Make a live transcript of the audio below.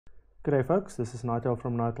G'day folks, this is Night Owl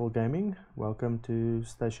from Night Owl Gaming. Welcome to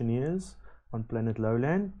Stationeers on planet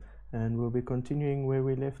Loulan, and we'll be continuing where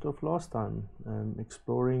we left off last time,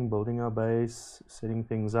 exploring, building our base, setting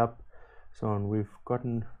things up, so on. We've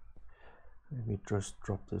gotten, let me just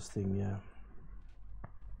drop this thing here.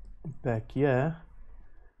 Back here,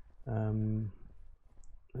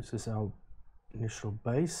 this is our initial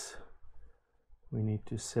base. We need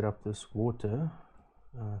to set up this water.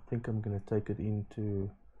 I think I'm going to take it into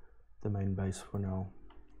the main base for now.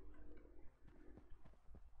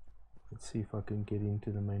 Let's see if I can get into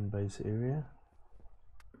the main base area.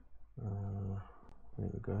 There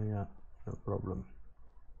we go, yeah, no problem.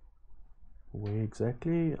 Where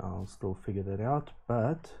exactly, I'll still figure that out,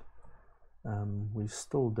 but we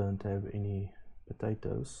still don't have any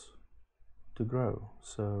potatoes to grow,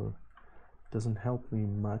 so it doesn't help me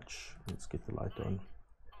much. Let's get the light on.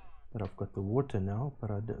 But I've got the water now, but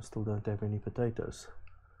I still don't have any potatoes.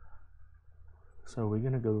 So we're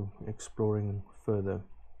going to go exploring further.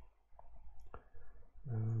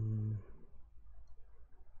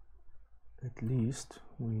 At least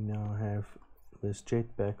we now have this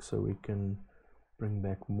jetpack, so we can bring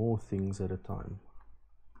back more things at a time.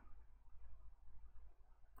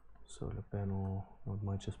 Solar panel, I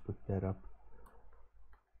might just put that up.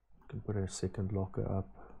 Can put a second locker up.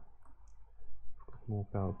 Got more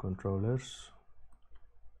power controllers.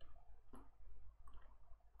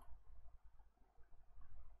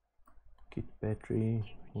 Kit battery,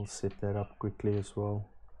 we'll set that up quickly as well.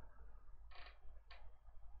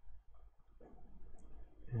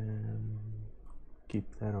 And keep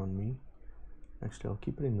that on me. Actually, I'll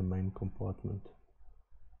keep it in the main compartment.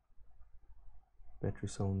 Battery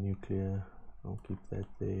cell nuclear, I'll keep that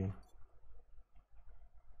there.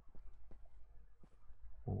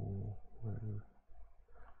 Oh,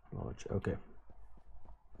 large, okay.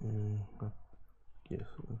 Yes,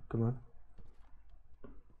 come on.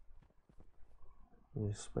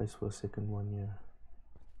 There's space for a second one here.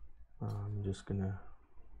 I'm just gonna,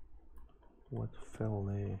 what fell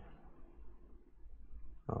there?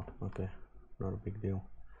 Oh, okay, not a big deal.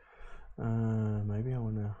 Maybe I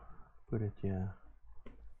wanna put it here.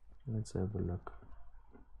 Let's have a look.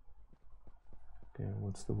 Okay,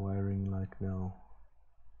 what's the wiring like now?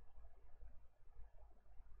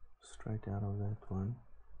 Straight out of that one.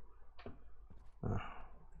 I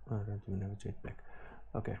don't even have a jetpack.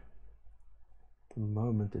 Okay. At the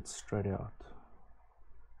moment it's straight out.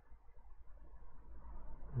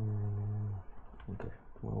 Okay,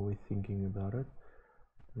 while we're thinking about it,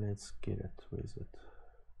 let's get it. Where is it?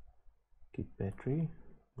 Kit battery,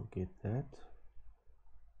 we'll get that.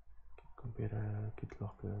 Kit computer, kit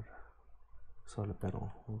locker, solar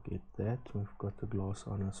panel, we'll get that. We've got the glass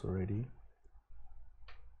on us already.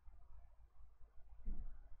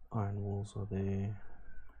 Iron walls are there.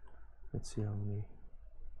 Let's see how many.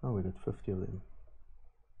 Oh, we got 50 of them.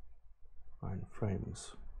 Iron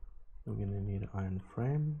frames. We're going to need an iron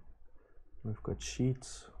frame. We've got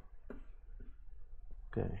sheets.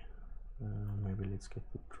 Okay, maybe let's get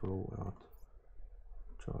the drill out.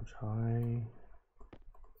 Charge high.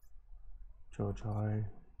 Charge high.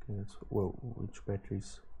 Okay, that's, whoa, which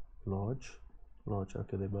batteries? Large. Large,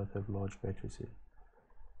 okay, they both have large batteries here.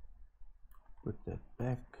 Put that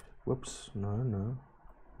back. Whoops, no,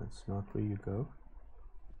 that's not where you go.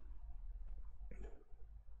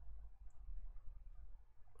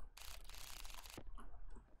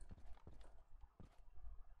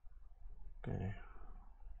 Okay,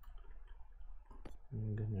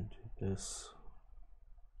 I'm gonna do this.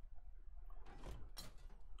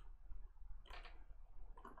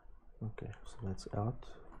 Okay, so that's out.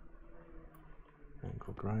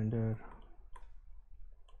 Angle grinder.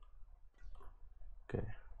 Okay.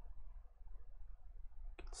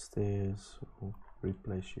 Get stairs. We'll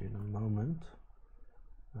replace you in a moment.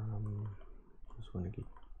 Just want to get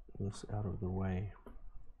this out of the way.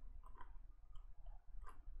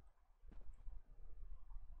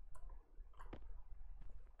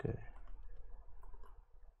 Okay,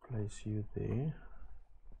 place you there,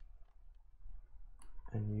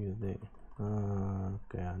 and you there.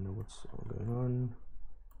 Okay, I know what's going on.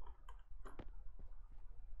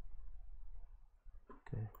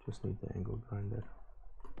 Okay, just need the angle grinder.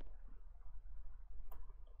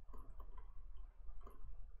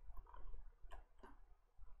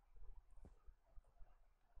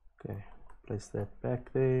 Okay, place that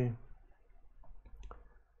back there,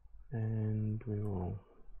 and we will.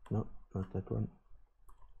 No, not that one.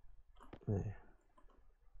 There.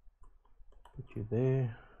 Put you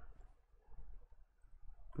there.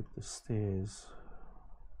 Put the stairs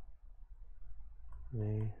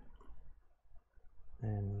there.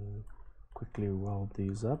 And quickly weld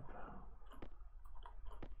these up.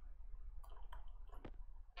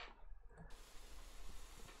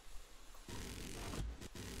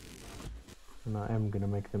 and I am going to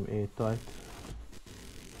make them airtight.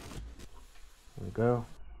 There we go,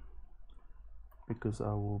 because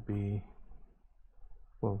I will be,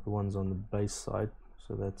 well, the ones on the base side,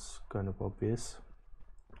 so that's kind of obvious,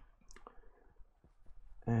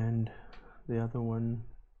 and the other one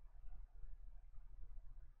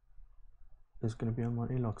is going to be on my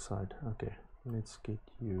airlock side. Okay, let's get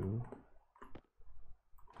you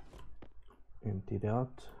emptied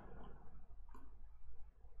out,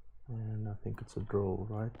 and I think it's a drill,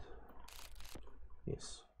 right?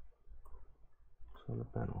 Yes, solar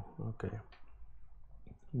panel. Okay,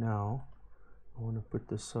 now I want to put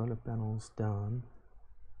the solar panels down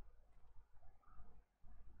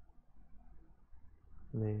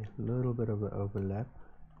there, a little bit of an overlap,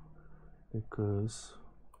 because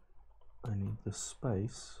I need the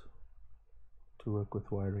space to work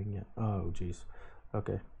with wiring yet. Oh geez,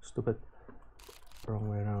 okay, stupid, wrong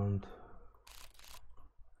way around.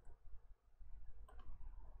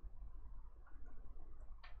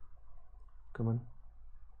 Come on.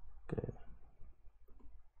 Okay,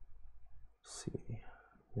 see,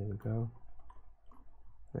 there we go,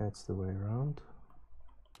 that's the way around.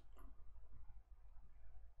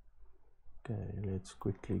 Okay, let's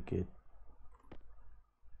quickly get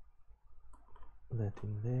that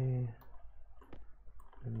in there,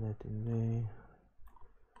 and that in there,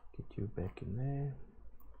 get you back in there.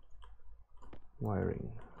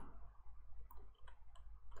 Wiring.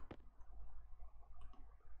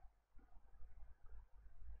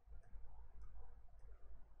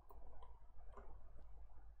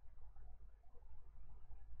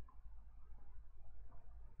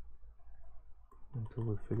 Until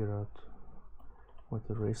we figure out what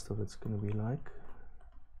the rest of it's going to be like.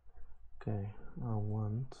 Okay, I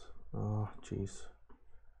want, oh geez,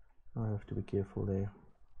 I have to be careful there,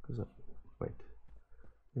 because wait,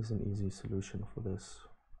 there's an easy solution for this.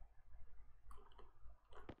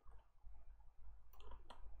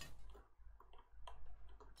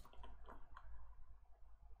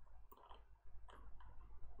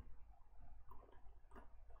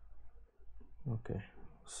 Okay,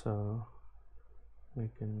 so we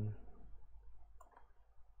can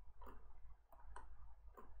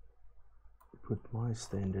put my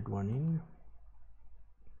standard one in.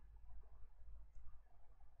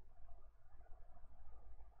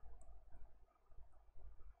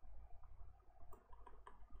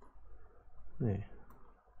 There.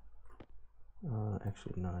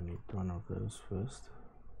 Actually, no, I need one of those first,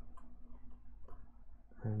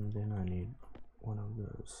 and then I need one of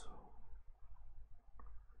those.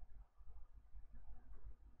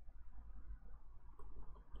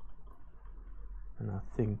 And I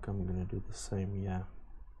think I'm going to do the same here.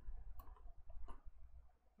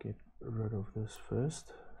 Get rid of this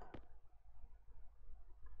first.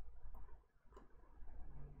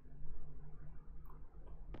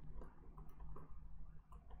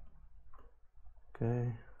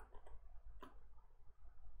 Okay.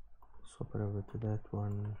 Swap it over to that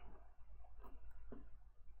one.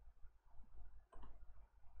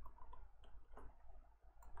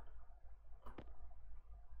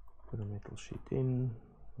 Put a metal sheet in,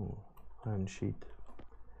 or iron sheet.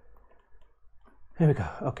 There we go.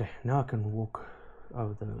 Okay, now I can walk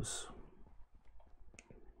over those.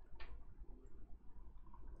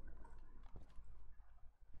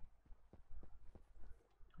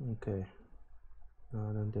 Okay, now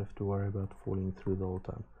I don't have to worry about falling through the whole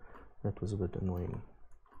time. That was a bit annoying.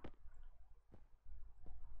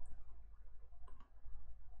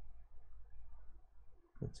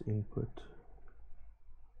 That's input.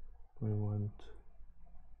 We want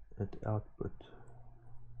that output.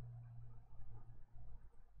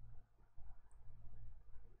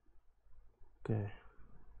 Okay,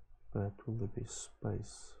 but will there be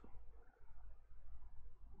space?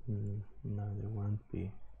 No, there won't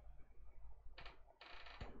be.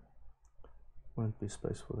 Won't be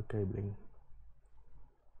space for the cabling.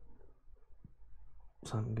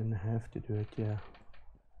 So I'm gonna have to do it, yeah.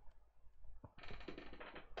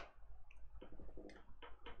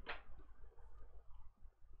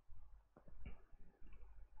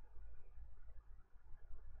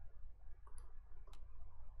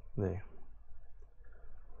 There.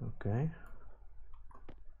 Okay.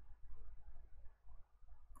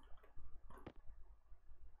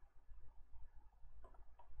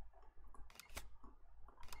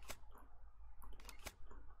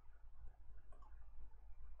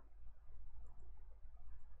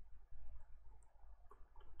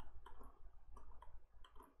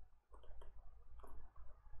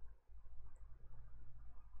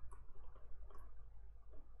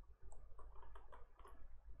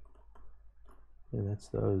 Yeah, that's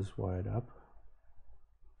those wired up.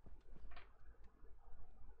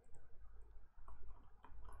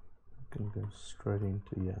 straight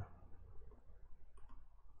into here,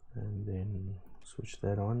 and then switch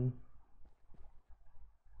that on.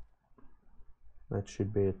 That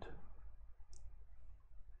should be it.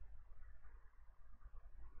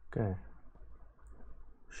 Okay,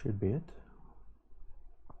 should be it,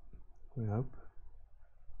 we hope.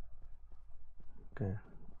 Okay,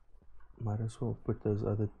 might as well put those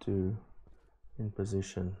other two in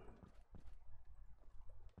position.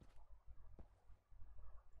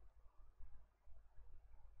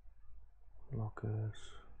 Lockers,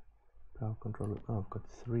 power controller. Oh, I've got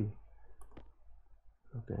 3.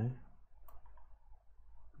 Okay,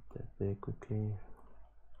 put that there quickly.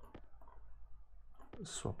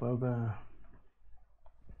 Swap over.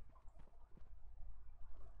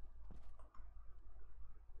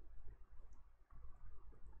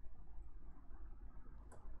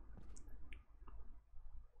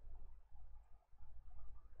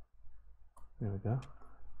 There we go.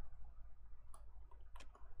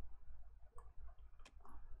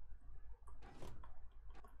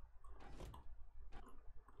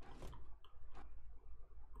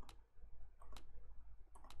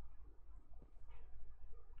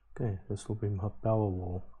 Okay, this will be my power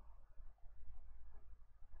wall.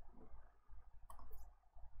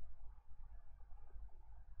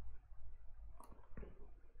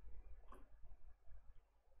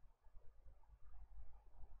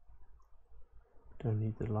 Don't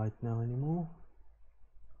need the light now anymore.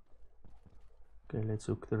 Okay, let's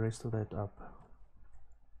hook the rest of that up.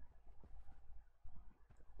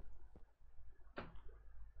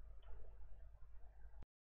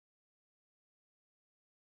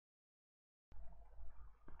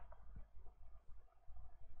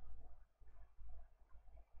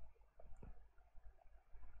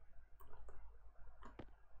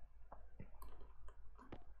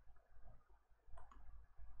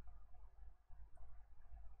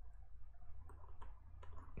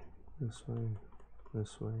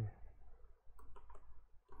 This way,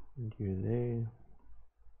 and you there.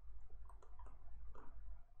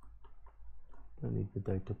 I need the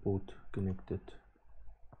data port connected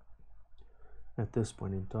at this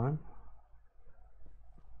point in time.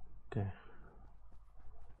 Okay.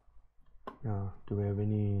 Now, do we have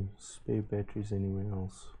any spare batteries anywhere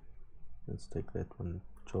else? Let's take that one,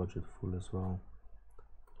 charge it full as well.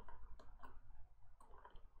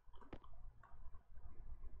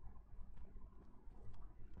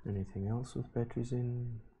 Anything else with batteries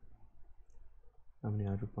in? How many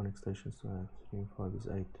hydroponic stations do I have? 3 and 5 is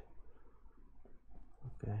 8.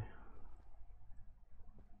 Okay.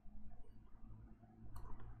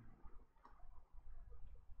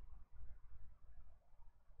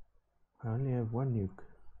 I only have 1 nuke.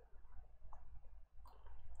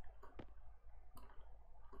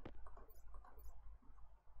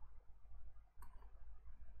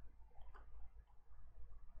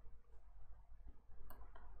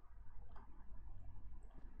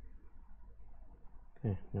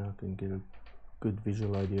 Okay, now I can get a good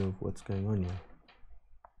visual idea of what's going on here.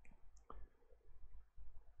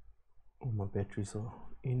 All my batteries are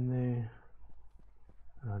in there.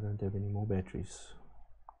 I don't have any more batteries.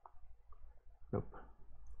 Nope.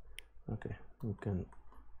 Okay, we can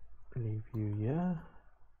leave you here.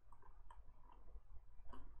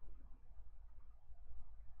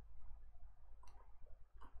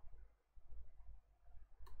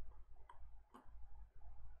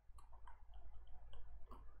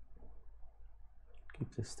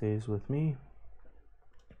 Keep the stairs with me,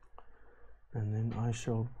 and then I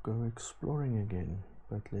shall go exploring again.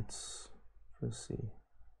 But let's first see.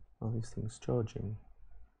 Are these things charging?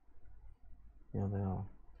 Yeah, they are.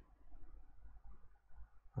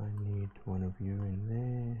 I need one of you in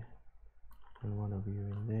there, and one of you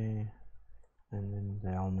in there, and then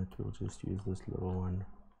the helmet, we'll just use this little one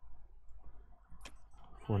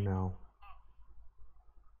for now.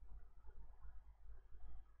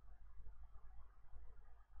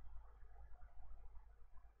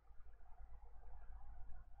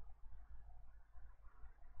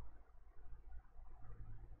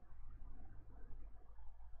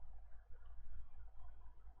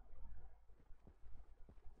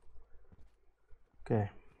 Okay,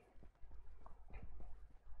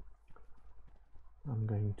 I'm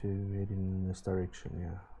going to head in this direction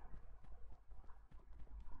here.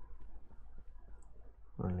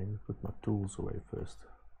 Let me put my tools away first.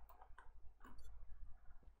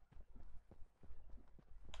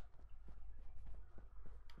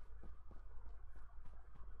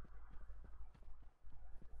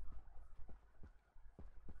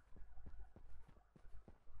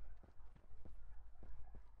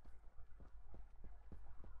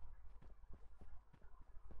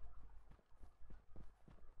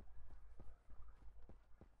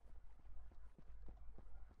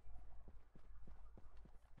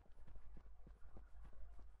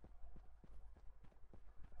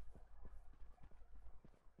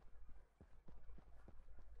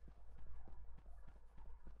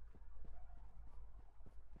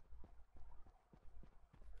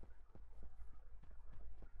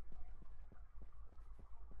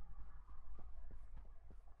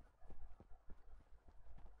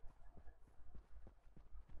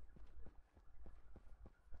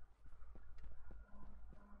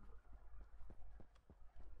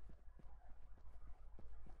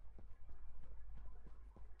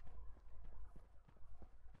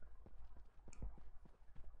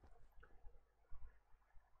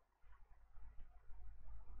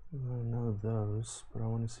 I know those, but I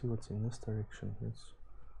want to see what's in this direction.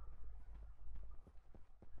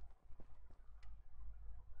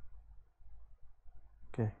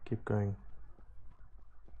 Okay, keep going.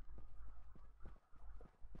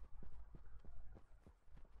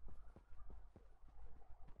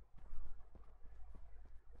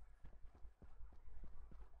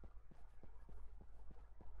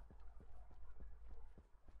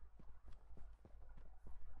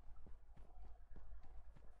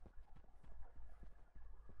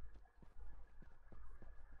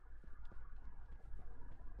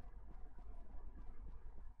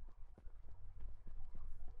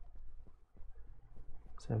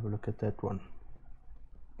 Let's have a look at that one.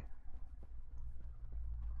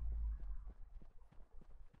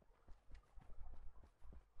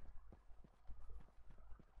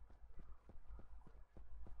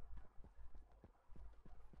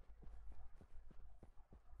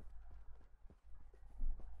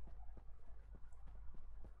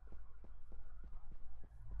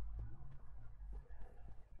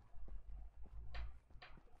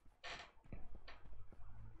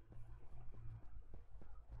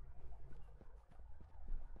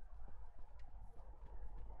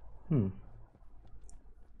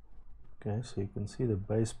 Okay, so you can see the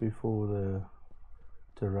base before the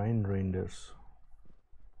terrain renders.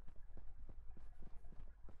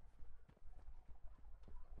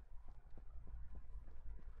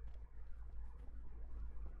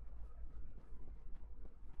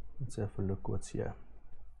 Let's have a look what's here.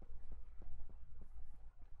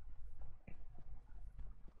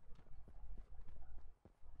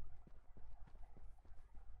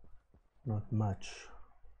 Not much.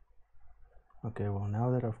 Okay, well,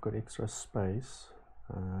 now that I've got extra space,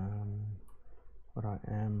 what I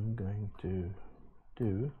am going to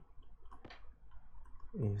do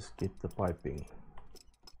is get the piping.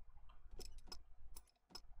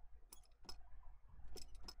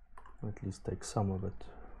 Or at least take some of it.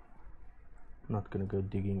 I'm not going to go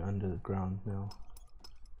digging under the ground now.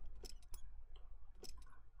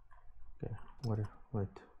 Okay, wait,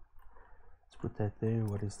 let's put that there.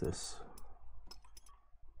 What is this?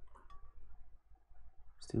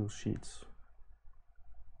 Steel sheets.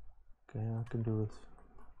 Okay, I can do it.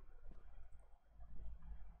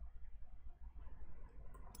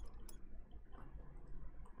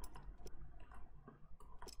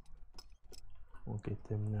 We'll get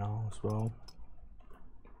them now as well.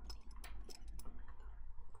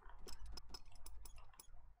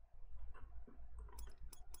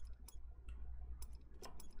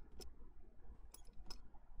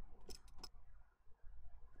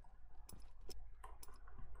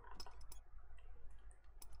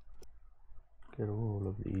 Get all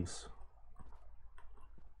of these.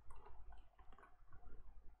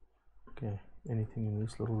 Okay, anything in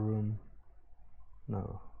this little room?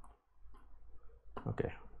 No.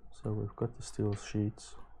 Okay, so we've got the steel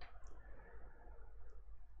sheets.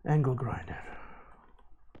 Angle grinder.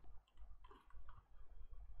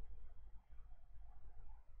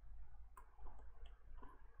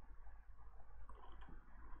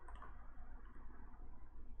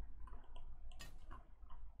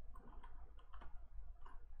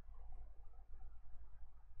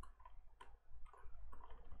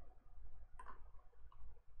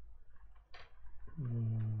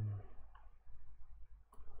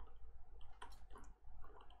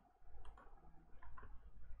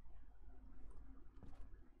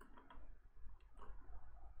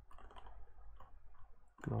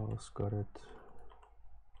 Glass, got it.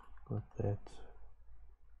 Got that.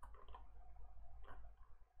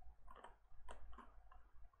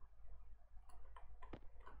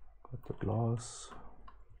 Got the glass.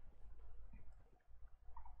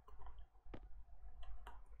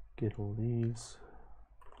 Get all these.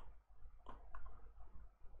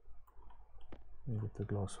 And get the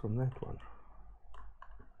glass from that one.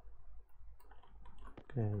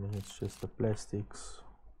 Okay, then it's just the plastics.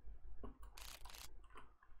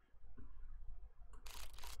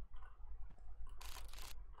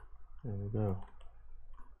 There we go.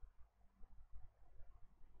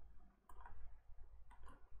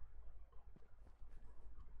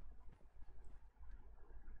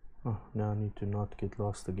 Oh, now I need to not get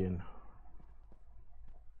lost again.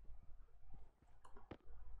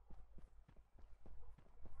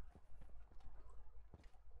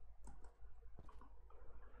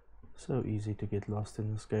 So easy to get lost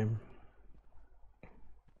in this game.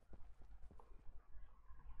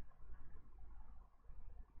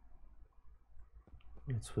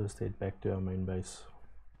 Let's first head back to our main base.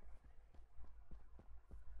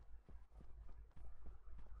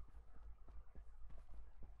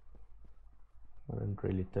 I don't Can't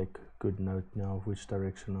really take good note now of which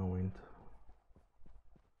direction I went.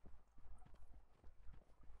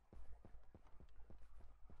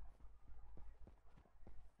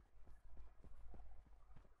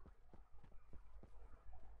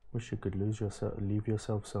 Wish you could leave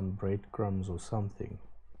yourself some breadcrumbs or something.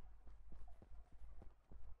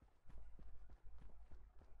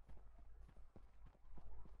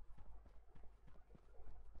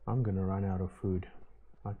 I'm gonna run out of food.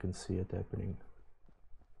 I can see it happening.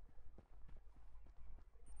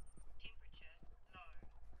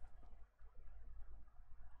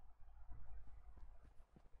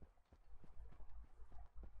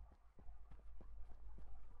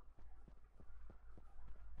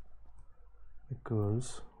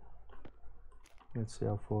 Because let's see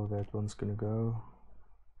how far that one's gonna go.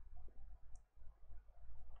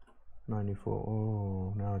 94.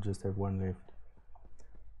 Oh, now I just have one left.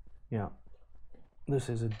 Yeah, this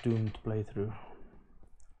is a doomed playthrough.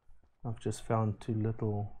 I've just found too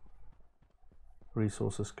little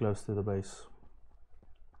resources close to the base.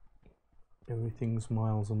 Everything's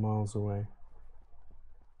miles and miles away.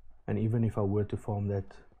 And even if I were to farm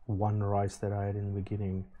that one rice that I had in the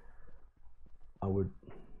beginning, I would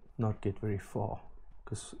not get very far,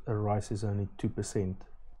 because a rice is only 2%.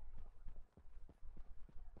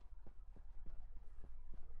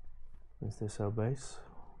 Is this our base?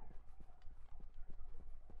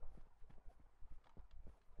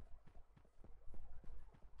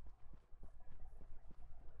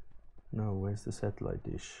 No, where's the satellite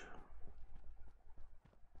dish?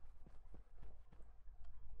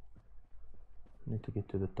 I need to get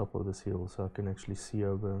to the top of this hill so I can actually see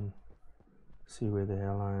over and see where the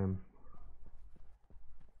hell I am.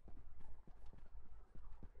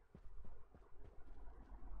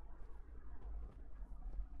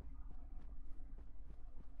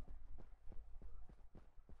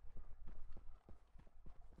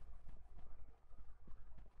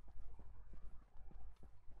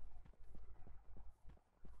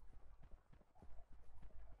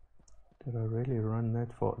 Did I really run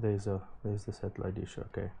that far? There's the satellite dish.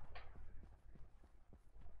 Okay.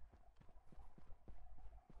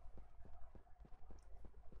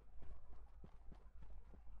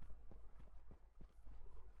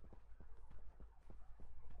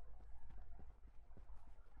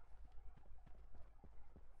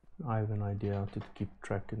 I have an idea how to keep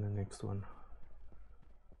track in the next one.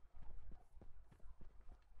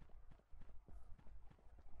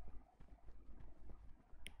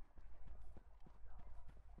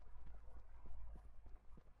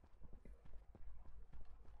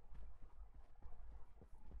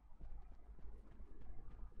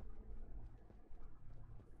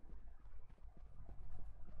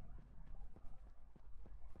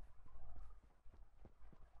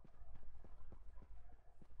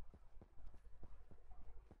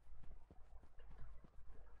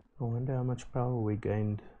 I wonder how much power we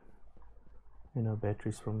gained in our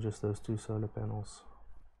batteries from just those 2 solar panels.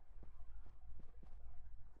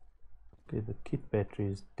 Okay, the kit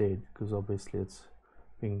battery is dead because obviously it's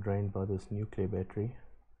being drained by this nuclear battery.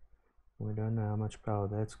 We don't know how much power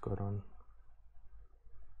that's got on.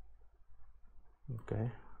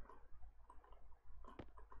 Okay.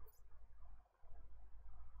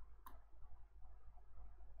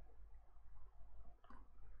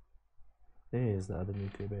 There's the other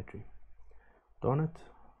nuclear battery. Darn it.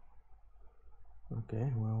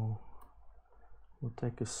 Okay, well, we'll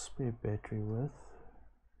take a spare battery with,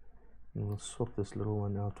 and we'll swap this little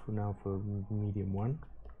one out for now for a medium one,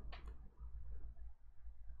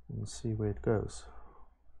 and see where it goes.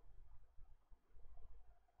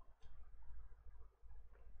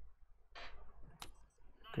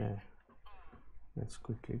 Okay, let's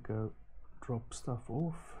quickly go drop stuff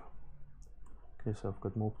off. Okay, so I've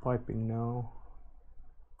got more piping now.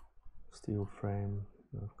 Steel frame.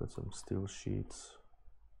 I've got some steel sheets.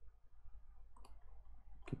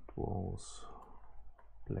 Kit walls.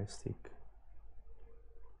 Plastic.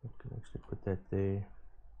 I can actually put that there.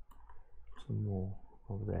 Some more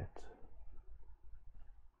of that.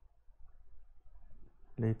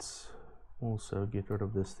 Let's also get rid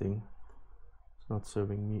of this thing. It's not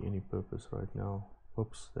serving me any purpose right now.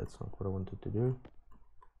 Oops, that's not what I wanted to do.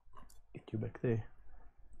 Get you back there.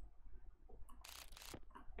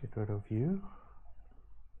 Get rid of you.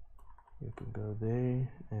 You can go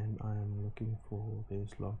there, and I am looking for,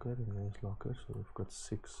 there's locker and there's locker, so we've got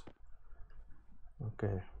 6.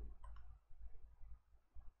 Okay.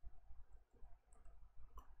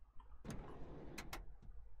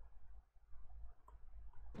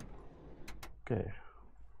 Okay.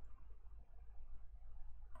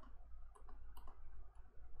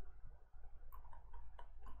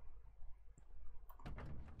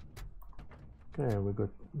 yeah, we've got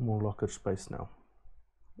more locker space now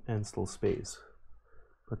and still space,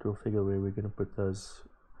 but we'll figure where we're going to put those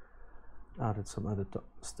out at some other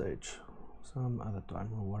stage, some other time.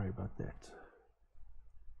 We'll worry about that.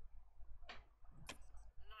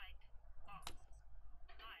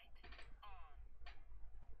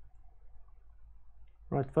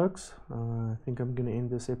 Right folks, I think I'm going to end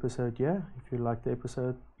this episode here. If you liked the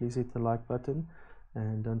episode, please hit the like button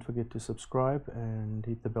and don't forget to subscribe and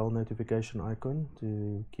hit the bell notification icon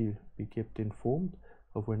to be kept informed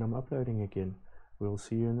of when I'm uploading again. We'll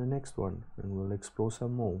see you in the next one and we'll explore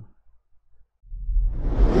some more.